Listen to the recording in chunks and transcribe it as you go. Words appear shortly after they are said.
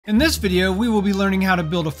In this video, we will be learning how to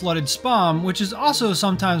build a flooded SPOM, which is also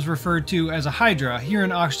sometimes referred to as a Hydra, here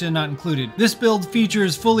in Oxygen Not Included. This build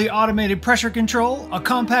features fully automated pressure control, a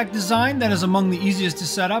compact design that is among the easiest to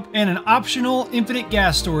set up, and an optional infinite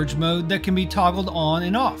gas storage mode that can be toggled on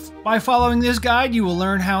and off. By following this guide, you will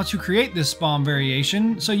learn how to create this SPOM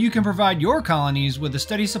variation so you can provide your colonies with a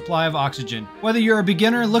steady supply of oxygen. Whether you're a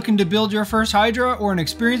beginner looking to build your first Hydra or an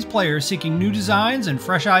experienced player seeking new designs and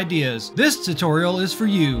fresh ideas, this tutorial is for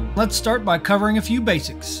you. Let's start by covering a few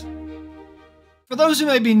basics. For those who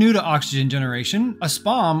may be new to oxygen generation, a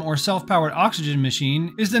SPOM, or self-powered oxygen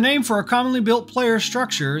machine, is the name for a commonly built player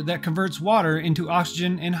structure that converts water into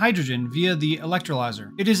oxygen and hydrogen via the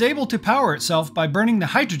electrolyzer. It is able to power itself by burning the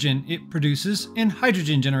hydrogen it produces in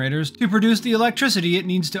hydrogen generators to produce the electricity it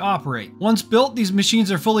needs to operate. Once built, these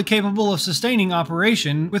machines are fully capable of sustaining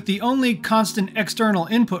operation, with the only constant external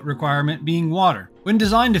input requirement being water. When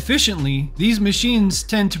designed efficiently, these machines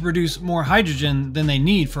tend to produce more hydrogen than they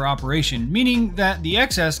need for operation, meaning that the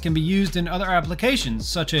excess can be used in other applications,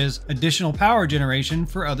 such as additional power generation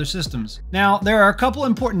for other systems. Now, there are a couple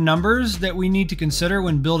important numbers that we need to consider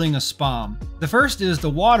when building a SPOM. The first is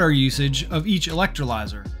the water usage of each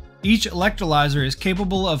electrolyzer. Each electrolyzer is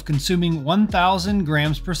capable of consuming 1,000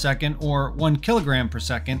 grams per second, or 1 kilogram per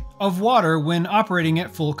second, of water when operating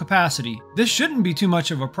at full capacity. This shouldn't be too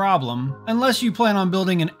much of a problem, unless you plan on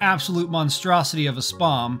building an absolute monstrosity of a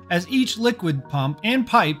SPOM, as each liquid pump and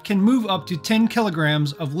pipe can move up to 10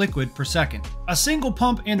 kilograms of liquid per second. A single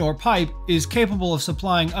pump and/or pipe is capable of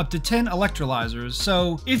supplying up to 10 electrolyzers,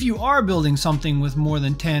 so if you are building something with more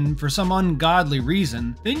than 10 for some ungodly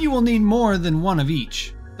reason, then you will need more than one of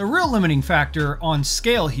each. The real limiting factor on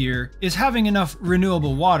scale here is having enough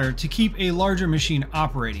renewable water to keep a larger machine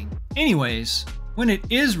operating. Anyways, when it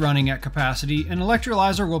is running at capacity, an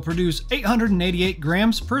electrolyzer will produce 888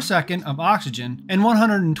 grams per second of oxygen and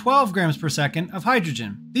 112 grams per second of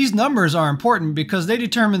hydrogen. These numbers are important because they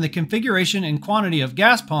determine the configuration and quantity of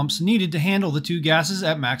gas pumps needed to handle the two gases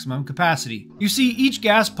at maximum capacity. You see, each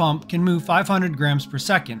gas pump can move 500 grams per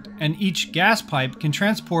second, and each gas pipe can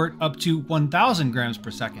transport up to 1,000 grams per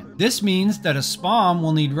second. This means that a SPOM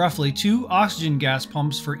will need roughly 2 oxygen gas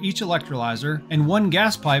pumps for each electrolyzer and 1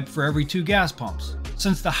 gas pipe for every 2 gas pumps.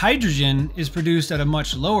 Since the hydrogen is produced at a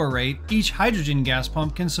much lower rate, each hydrogen gas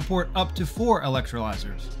pump can support up to 4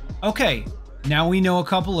 electrolyzers. Okay, now we know a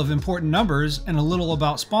couple of important numbers and a little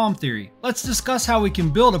about SPOM theory. Let's discuss how we can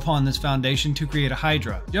build upon this foundation to create a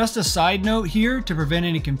Hydra. Just a side note here to prevent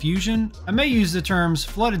any confusion, I may use the terms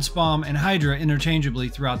flooded SPOM and Hydra interchangeably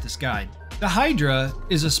throughout this guide. The Hydra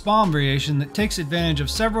is a SPOM variation that takes advantage of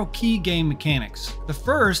several key game mechanics. The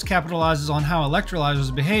first capitalizes on how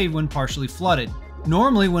electrolyzers behave when partially flooded.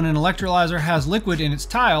 Normally, when an electrolyzer has liquid in its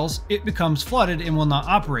tiles, it becomes flooded and will not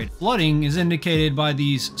operate. Flooding is indicated by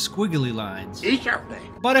these squiggly lines.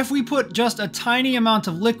 But if we put just a tiny amount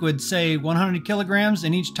of liquid, say 100 kilograms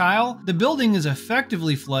in each tile, the building is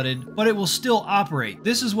effectively flooded, but it will still operate.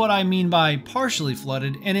 This is what I mean by partially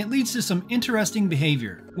flooded, and it leads to some interesting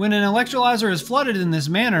behavior. When an electrolyzer is flooded in this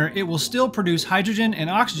manner, it will still produce hydrogen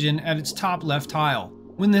and oxygen at its top left tile.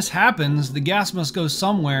 When this happens, the gas must go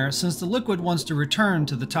somewhere since the liquid wants to return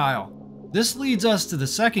to the tile. This leads us to the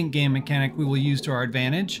second game mechanic we will use to our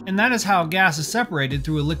advantage, and that is how gas is separated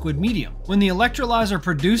through a liquid medium. When the electrolyzer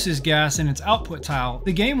produces gas in its output tile,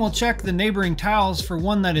 the game will check the neighboring tiles for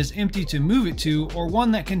one that is empty to move it to, or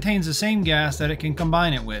one that contains the same gas that it can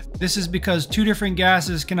combine it with. This is because 2 different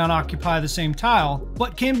gases cannot occupy the same tile,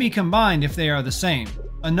 but can be combined if they are the same.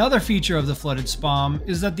 Another feature of the flooded SPOM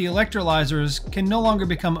is that the electrolyzers can no longer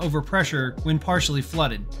become overpressured when partially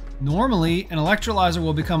flooded. Normally, an electrolyzer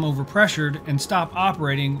will become overpressured and stop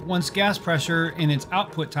operating once gas pressure in its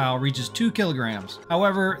output tile reaches 2 kilograms.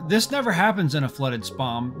 However, this never happens in a flooded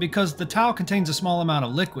SPOM because the tile contains a small amount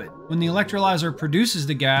of liquid. When the electrolyzer produces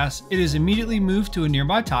the gas, it is immediately moved to a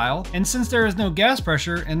nearby tile, and since there is no gas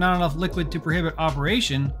pressure and not enough liquid to prohibit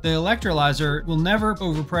operation, the electrolyzer will never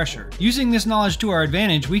overpressure. Using this knowledge to our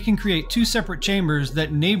advantage, we can create 2 separate chambers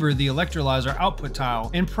that neighbor the electrolyzer output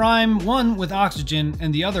tile and prime one with oxygen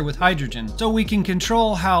and the other with hydrogen, so we can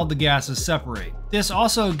control how the gases separate. This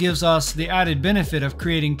also gives us the added benefit of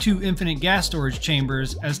creating 2 infinite gas storage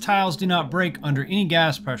chambers, as tiles do not break under any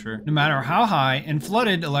gas pressure, no matter how high, and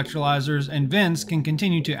flooded electrolyzers and vents can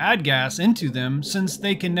continue to add gas into them since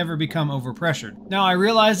they can never become overpressured. Now, I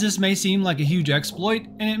realize this may seem like a huge exploit,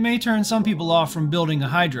 and it may turn some people off from building a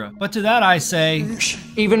Hydra, but to that I say,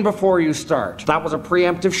 even before you start. That was a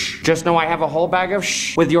preemptive shh. Just know I have a whole bag of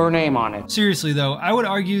shh with your name on it. Seriously though, I would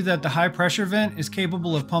argue that the high pressure vent is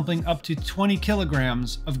capable of pumping up to 20 kilograms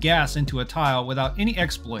kilograms of gas into a tile without any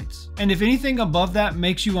exploits. And if anything above that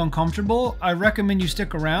makes you uncomfortable, I recommend you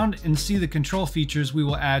stick around and see the control features we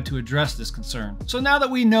will add to address this concern. So now that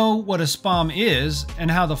we know what a SPOM is and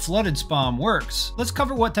how the flooded SPOM works, let's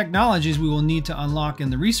cover what technologies we will need to unlock in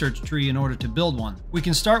the research tree in order to build one. We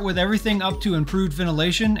can start with everything up to improved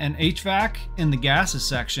ventilation and HVAC in the gases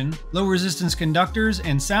section, low resistance conductors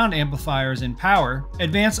and sound amplifiers in power,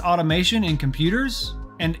 advanced automation in computers,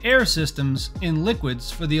 and air systems in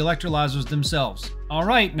liquids for the electrolyzers themselves.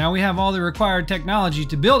 Alright, now we have all the required technology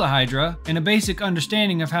to build a Hydra and a basic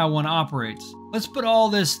understanding of how one operates. Let's put all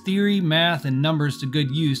this theory, math, and numbers to good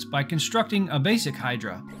use by constructing a basic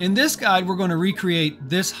Hydra. In this guide, we're going to recreate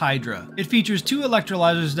this Hydra. It features 2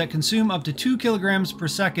 electrolyzers that consume up to 2 kilograms per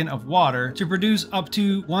second of water to produce up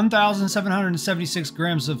to 1,776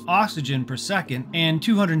 grams of oxygen per second and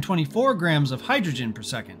 224 grams of hydrogen per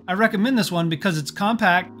second. I recommend this one because it's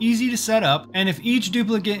compact, easy to set up, and if each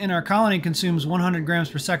duplicate in our colony consumes 100 grams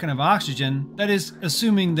per second of oxygen, that is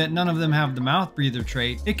assuming that none of them have the mouth breather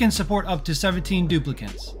trait, it can support up to 17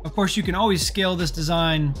 duplicates. Of course, you can always scale this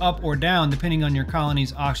design up or down depending on your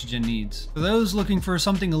colony's oxygen needs. For those looking for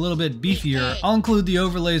something a little bit beefier, I'll include the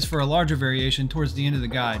overlays for a larger variation towards the end of the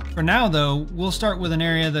guide. For now though, we'll start with an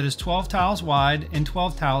area that is 12 tiles wide and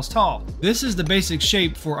 12 tiles tall. This is the basic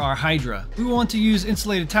shape for our Hydra. We want to use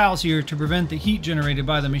insulated tiles here to prevent the heat generated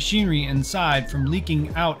by the machinery inside from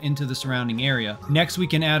leaking out into the surrounding area. Next, we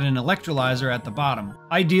can add an electrolyzer at the bottom.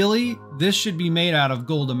 Ideally, this should be made out of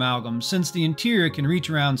gold amalgam, since the interior can reach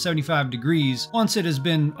around 75 degrees once it has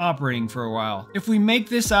been operating for a while. If we make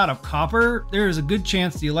this out of copper, there is a good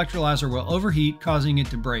chance the electrolyzer will overheat, causing it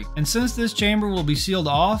to break. And since this chamber will be sealed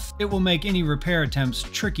off, it will make any repair attempts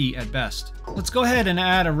tricky at best. Let's go ahead and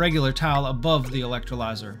add a regular tile above the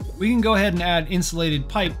electrolyzer. We can go ahead and add insulated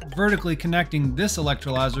pipe vertically connecting this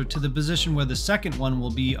electrolyzer to the position where the second one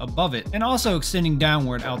will be above it, and also extending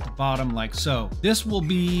downward out the bottom like so. This will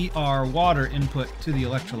be our water input to the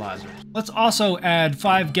electrolyzer. Let's also add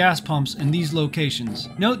 5 gas pumps in these locations.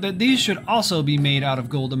 Note that these should also be made out of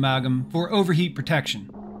gold amalgam for overheat protection.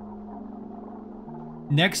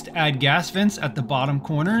 Next, add gas vents at the bottom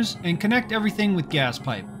corners and connect everything with gas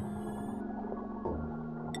pipe.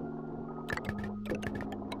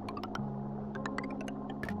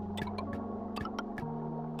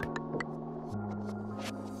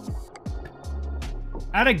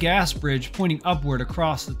 Add a gas bridge pointing upward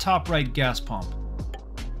across the top right gas pump.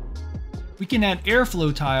 We can add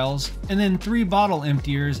airflow tiles and then 3 bottle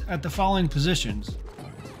emptiers at the following positions.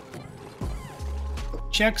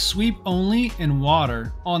 Check sweep only and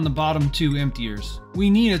water on the bottom 2 emptiers. We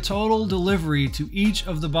need a total delivery to each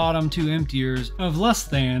of the bottom 2 emptiers of less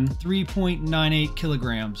than 3.98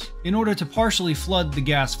 kilograms in order to partially flood the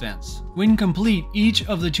gas vents. When complete, each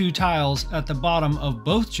of the 2 tiles at the bottom of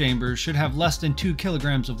both chambers should have less than 2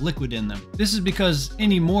 kilograms of liquid in them. This is because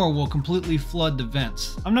any more will completely flood the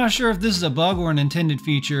vents. I'm not sure if this is a bug or an intended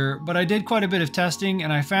feature, but I did quite a bit of testing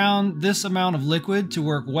and I found this amount of liquid to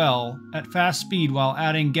work well at fast speed while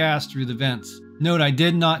adding gas through the vents. Note, I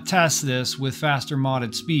did not test this with faster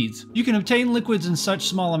modded speeds. You can obtain liquids in such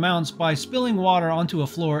small amounts by spilling water onto a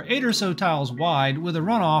floor 8 or so tiles wide with a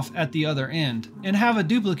runoff at the other end, and have a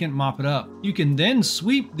duplicate mop it up. You can then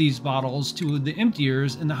sweep these bottles to the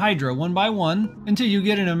emptiers in the Hydra one by one until you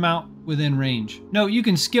get an amount within range. Note, you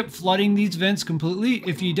can skip flooding these vents completely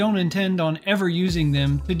if you don't intend on ever using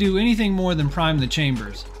them to do anything more than prime the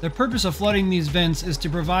chambers. The purpose of flooding these vents is to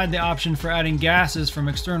provide the option for adding gases from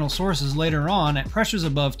external sources later on at pressures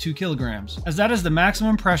above 2 kilograms, as that is the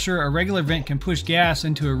maximum pressure a regular vent can push gas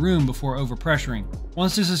into a room before overpressuring.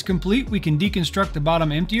 Once this is complete, we can deconstruct the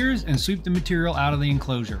bottom emptiers and sweep the material out of the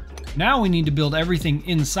enclosure. Now we need to build everything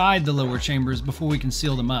inside the lower chambers before we can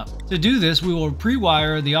seal them up. To do this, we will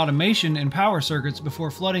pre-wire the automation and power circuits before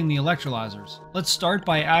flooding the electrolyzers. Let's start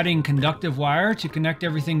by adding conductive wire to connect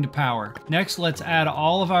everything to power. Next, let's add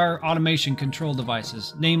all of our automation control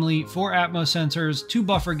devices, namely 4 Atmos sensors, 2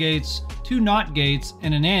 buffer gates, 2 NOT gates,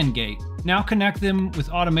 and an AND gate. Now connect them with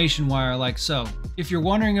automation wire like so. If you're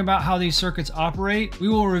wondering about how these circuits operate, we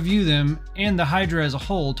will review them and the Hydra as a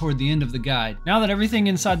whole toward the end of the guide. Now that everything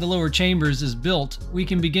inside the lower chambers is built, we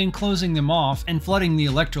can begin closing them off and flooding the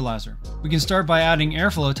electrolyzer. We can start by adding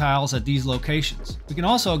airflow tiles at these locations. We can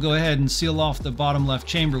also go ahead and seal off the bottom left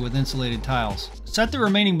chamber with insulated tiles. Set the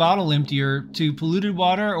remaining bottle emptier to polluted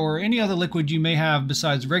water or any other liquid you may have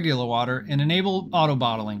besides regular water and enable auto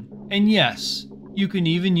bottling. And yes, You can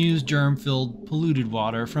even use germ-filled polluted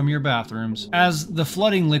water from your bathrooms, as the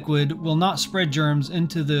flooding liquid will not spread germs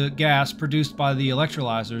into the gas produced by the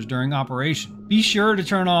electrolyzers during operation. Be sure to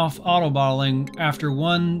turn off auto-bottling after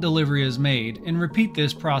one delivery is made, and repeat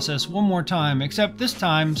this process one more time, except this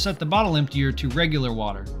time set the bottle emptier to regular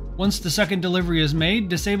water. Once the second delivery is made,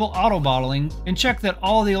 disable auto-bottling and check that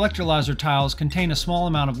all the electrolyzer tiles contain a small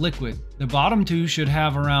amount of liquid. The bottom two should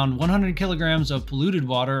have around 100 kilograms of polluted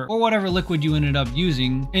water, or whatever liquid you ended up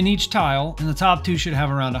using, in each tile, and the top two should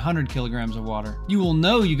have around 100 kilograms of water. You will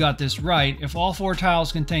know you got this right if all 4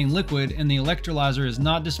 tiles contain liquid and the electrolyzer is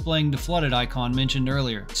not displaying the flooded icon mentioned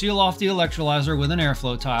earlier. Seal off the electrolyzer with an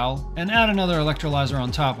airflow tile, and add another electrolyzer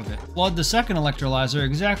on top of it. Flood the second electrolyzer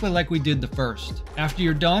exactly like we did the first. After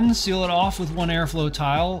you're done, seal it off with one airflow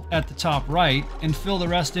tile at the top right, and fill the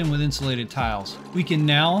rest in with insulated tiles. We can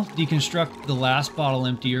now deconstruct the last bottle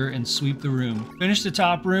emptier and sweep the room. Finish the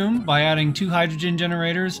top room by adding 2 hydrogen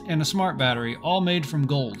generators and a smart battery, all made from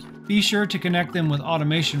gold. Be sure to connect them with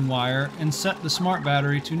automation wire and set the smart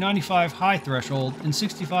battery to 95 high threshold and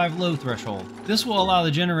 65 low threshold. This will allow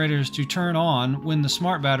the generators to turn on when the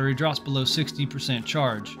smart battery drops below 60%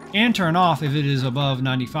 charge, and turn off if it is above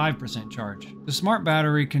 95% charge. The smart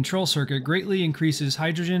battery control circuit greatly increases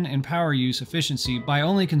hydrogen and power use efficiency by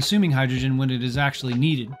only consuming hydrogen when it is actually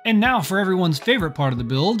needed. And now for everyone's favorite part of the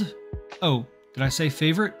build. Oh, did I say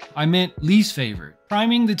favorite? I meant least favorite.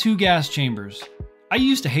 Priming the 2 gas chambers. I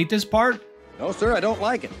used to hate this part. No, sir, I don't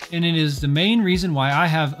like it. And it is the main reason why I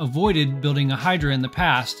have avoided building a Hydra in the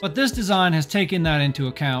past, but this design has taken that into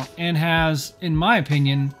account and has, in my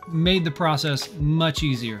opinion, made the process much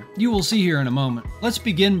easier. You will see here in a moment. Let's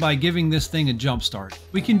begin by giving this thing a jump start.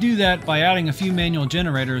 We can do that by adding a few manual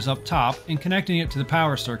generators up top and connecting it to the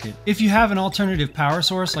power circuit. If you have an alternative power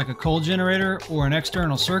source like a coal generator or an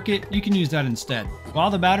external circuit, you can use that instead.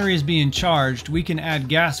 While the battery is being charged, we can add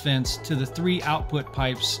gas vents to the 3 output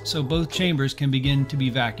pipes so both chambers can begin to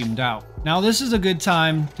be vacuumed out. Now this is a good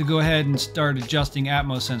time to go ahead and start adjusting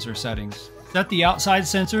Atmos sensor settings. Set the outside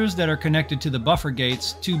sensors that are connected to the buffer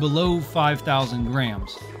gates to below 5,000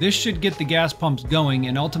 grams. This should get the gas pumps going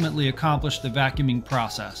and ultimately accomplish the vacuuming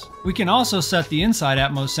process. We can also set the inside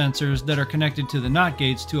Atmos sensors that are connected to the NOT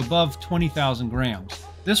gates to above 20,000 grams.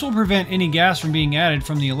 This will prevent any gas from being added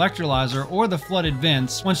from the electrolyzer or the flooded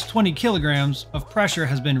vents once 20 kilograms of pressure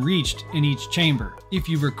has been reached in each chamber. If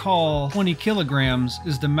you recall, 20 kilograms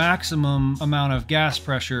is the maximum amount of gas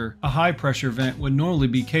pressure a high pressure vent would normally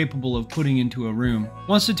be capable of putting into a room.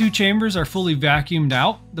 Once the 2 chambers are fully vacuumed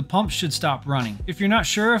out, the pumps should stop running. If you're not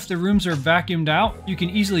sure if the rooms are vacuumed out, you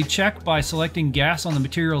can easily check by selecting gas on the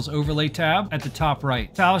Materials Overlay tab at the top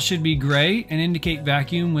right. Tiles should be gray and indicate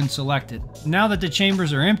vacuum when selected. Now that the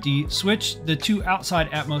chambers are empty, switch the 2 outside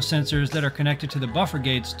Atmos sensors that are connected to the buffer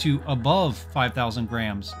gates to above 5,000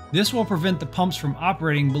 grams. This will prevent the pumps from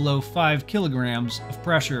operating below 5 kilograms of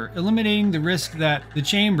pressure, eliminating the risk that the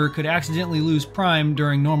chamber could accidentally lose prime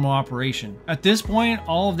during normal operation. At this point,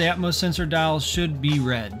 all of the Atmos sensor dials should be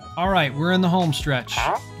red. Alright, we're in the home stretch.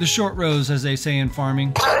 The short rows, as they say in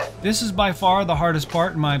farming. This is by far the hardest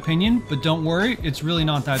part in my opinion, but don't worry, it's really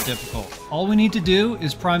not that difficult. All we need to do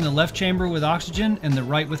is prime the left chamber with oxygen and the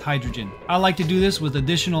right with hydrogen. I like to do this with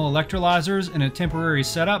additional electrolyzers in a temporary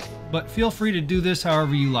setup, but feel free to do this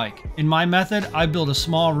however you like. In my method, I build a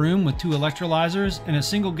small room with 2 electrolyzers and a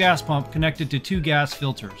single gas pump connected to 2 gas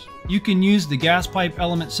filters. You can use the gas pipe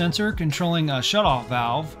element sensor controlling a shutoff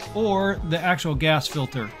valve or the actual gas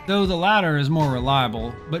filter, though the latter is more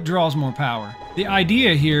reliable but draws more power. The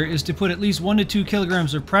idea here is to put at least 1 to 2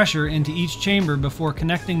 kilograms of pressure into each chamber before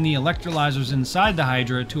connecting the electrolyzers inside the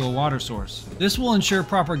Hydra to a water source. This will ensure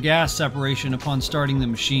proper gas separation upon starting the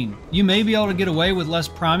machine. You may be able to get away with less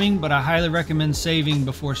priming, but I highly recommend saving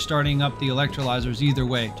before starting up the electrolyzers either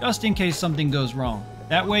way, just in case something goes wrong.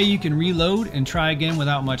 That way you can reload and try again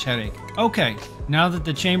without much headache. Okay, now that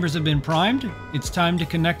the chambers have been primed, it's time to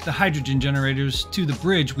connect the hydrogen generators to the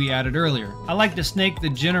bridge we added earlier. I like to snake the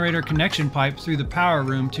generator connection pipe through the power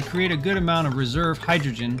room to create a good amount of reserve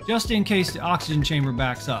hydrogen just in case the oxygen chamber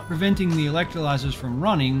backs up, preventing the electrolyzers from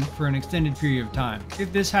running for an extended period of time.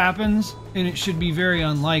 If this happens, and it should be very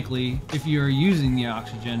unlikely if you are using the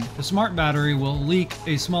oxygen, the smart battery will leak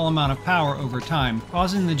a small amount of power over time,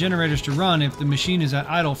 causing the generators to run if the machine is at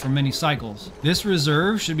idle for many cycles. This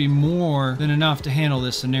reserve should be more than enough to handle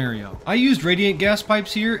this scenario. I used radiant gas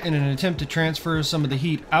pipes here in an attempt to transfer some of the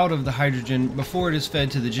heat out of the hydrogen before it is fed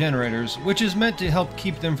to the generators, which is meant to help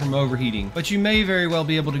keep them from overheating, but you may very well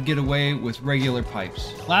be able to get away with regular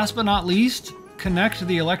pipes. Last but not least, connect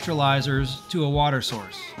the electrolyzers to a water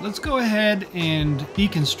source. Let's go ahead and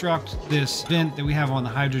deconstruct this vent that we have on the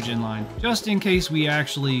hydrogen line, just in case we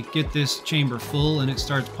actually get this chamber full and it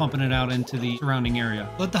starts pumping it out into the surrounding area.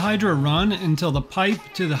 Let the Hydra run until the pipe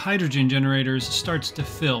to the hydrogen generators starts to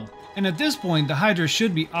fill. And at this point, the Hydra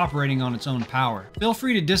should be operating on its own power. Feel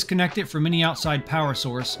free to disconnect it from any outside power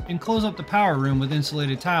source and close up the power room with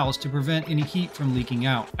insulated tiles to prevent any heat from leaking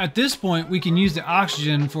out. At this point, we can use the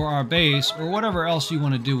oxygen for our base or whatever else you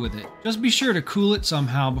want to do with it. Just be sure to cool it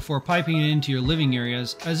somehow before piping it into your living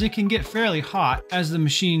areas, as it can get fairly hot as the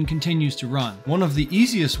machine continues to run. One of the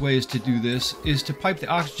easiest ways to do this is to pipe the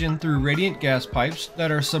oxygen through radiant gas pipes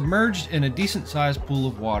that are submerged in a decent sized pool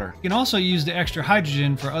of water. You can also use the extra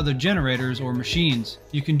hydrogen for other generators or machines.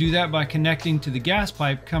 You can do that by connecting to the gas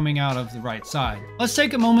pipe coming out of the right side. Let's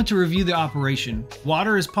take a moment to review the operation.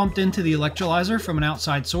 Water is pumped into the electrolyzer from an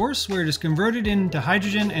outside source where it is converted into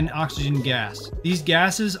hydrogen and oxygen gas. These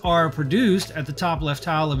gases are produced at the top left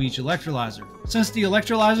tile of each electrolyzer. Since the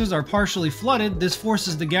electrolyzers are partially flooded, this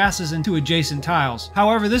forces the gases into adjacent tiles.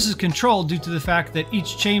 However, this is controlled due to the fact that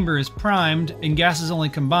each chamber is primed and gases only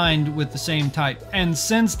combined with the same type. And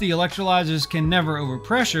since the electrolyzers can never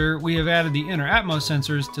overpressure, we have added the inner atmos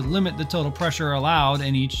sensors to limit the total pressure allowed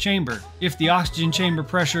in each chamber. If the oxygen chamber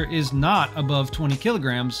pressure is not above 20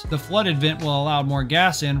 kilograms, the flooded vent will allow more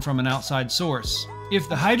gas in from an outside source. If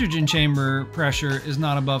the hydrogen chamber pressure is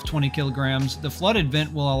not above 20 kilograms, the flooded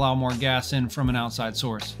vent will allow more gas in from an outside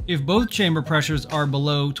source. If both chamber pressures are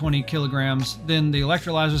below 20 kilograms, then the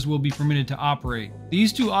electrolyzers will be permitted to operate.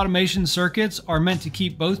 These two automation circuits are meant to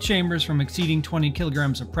keep both chambers from exceeding 20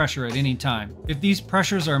 kilograms of pressure at any time. If these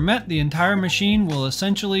pressures are met, the entire machine will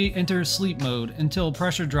essentially enter sleep mode until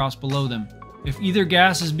pressure drops below them. If either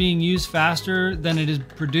gas is being used faster than it is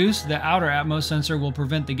produced, the outer atmos sensor will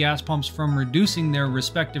prevent the gas pumps from reducing their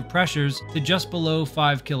respective pressures to just below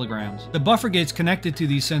 5 kilograms. The buffer gates connected to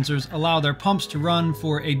these sensors allow their pumps to run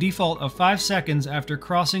for a default of 5 seconds after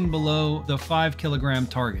crossing below the 5 kilogram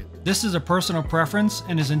target. This is a personal preference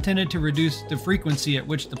and is intended to reduce the frequency at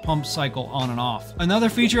which the pumps cycle on and off. Another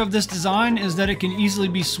feature of this design is that it can easily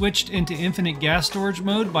be switched into infinite gas storage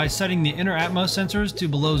mode by setting the inner atmos sensors to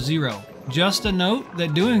below 0. Just a note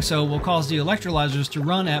that doing so will cause the electrolyzers to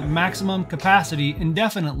run at maximum capacity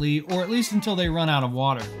indefinitely, or at least until they run out of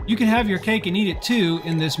water. You can have your cake and eat it too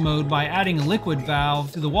in this mode by adding a liquid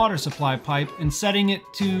valve to the water supply pipe and setting it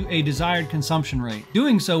to a desired consumption rate.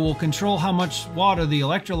 Doing so will control how much water the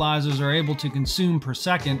electrolyzers are able to consume per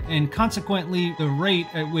second, and consequently the rate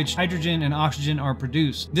at which hydrogen and oxygen are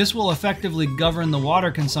produced. This will effectively govern the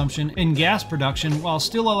water consumption and gas production while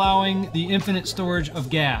still allowing the infinite storage of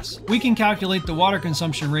gas. We can calculate the water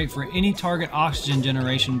consumption rate for any target oxygen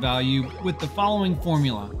generation value with the following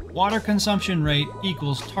formula. Water consumption rate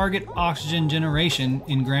equals target oxygen generation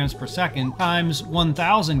in grams per second times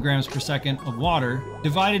 1000 grams per second of water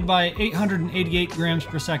divided by 888 grams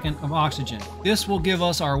per second of oxygen. This will give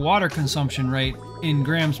us our water consumption rate in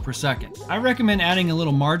grams per second. I recommend adding a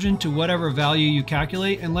little margin to whatever value you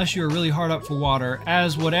calculate unless you're really hard up for water,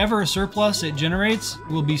 as whatever surplus it generates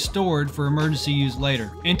will be stored for emergency use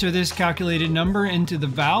later. Enter this calculated number into the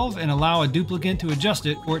valve and allow a duplicate to adjust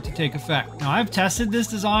it for it to take effect. Now, I've tested this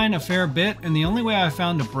design a fair bit, and the only way I've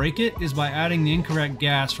found to break it is by adding the incorrect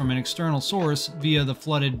gas from an external source via the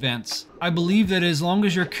flooded vents. I believe that as long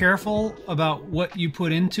as you're careful about what you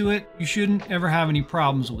put into it, you shouldn't ever have any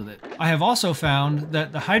problems with it. I have also found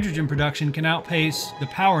that the hydrogen production can outpace the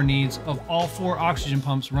power needs of all 4 oxygen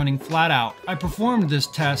pumps running flat out. I performed this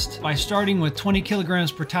test by starting with 20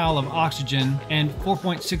 kilograms per tile of oxygen and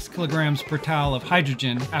 4.6 kilograms per tile of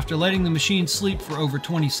hydrogen after letting the machine sleep for over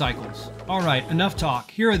 20 cycles. Alright, enough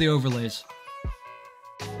talk. Here are the overlays.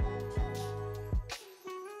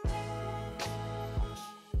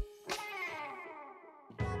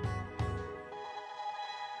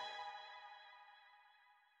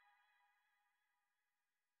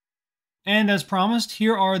 And as promised,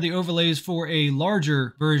 here are the overlays for a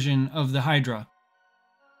larger version of the Hydra.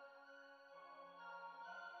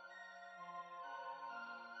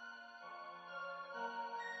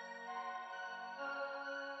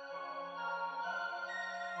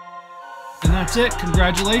 And that's it.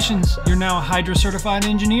 Congratulations. You're now a Hydra certified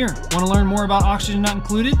engineer. Want to learn more about Oxygen Not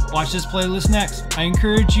Included? Watch this playlist next. I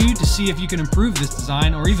encourage you to see if you can improve this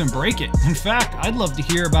design or even break it. In fact, I'd love to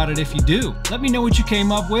hear about it if you do. Let me know what you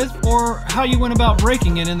came up with or how you went about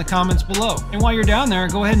breaking it in the comments below. And while you're down there,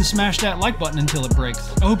 go ahead and smash that like button until it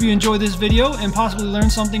breaks. I hope you enjoyed this video and possibly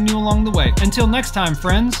learned something new along the way. Until next time,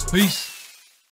 friends. Peace.